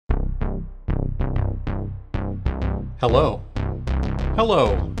Hello.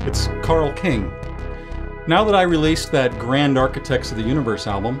 Hello, it's Carl King. Now that I released that Grand Architects of the Universe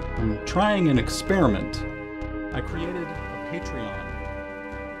album, I'm trying an experiment. I created a Patreon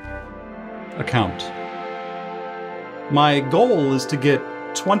account. My goal is to get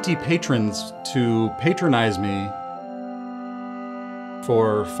 20 patrons to patronize me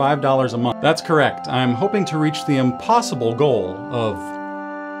for $5 a month. That's correct. I'm hoping to reach the impossible goal of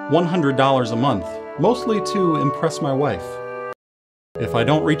 $100 a month, mostly to impress my wife. If I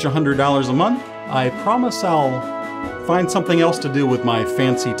don't reach $100 a month, I promise I'll find something else to do with my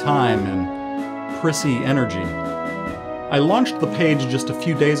fancy time and prissy energy. I launched the page just a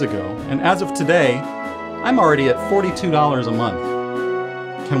few days ago, and as of today, I'm already at $42 a month.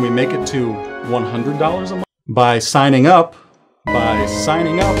 Can we make it to $100 a month? By signing up,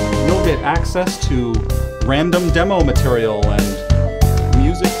 you'll get access to random demo material and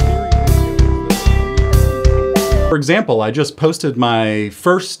music theory videos. For example, I just posted my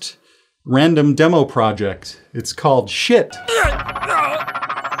first random demo project. It's called Shit.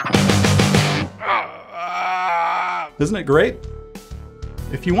 Isn't it great?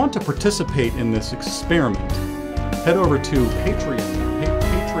 If you want to participate in this experiment, head over to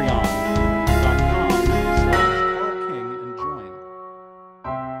patreon.com/carlking and join.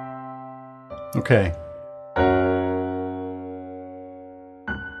 Okay.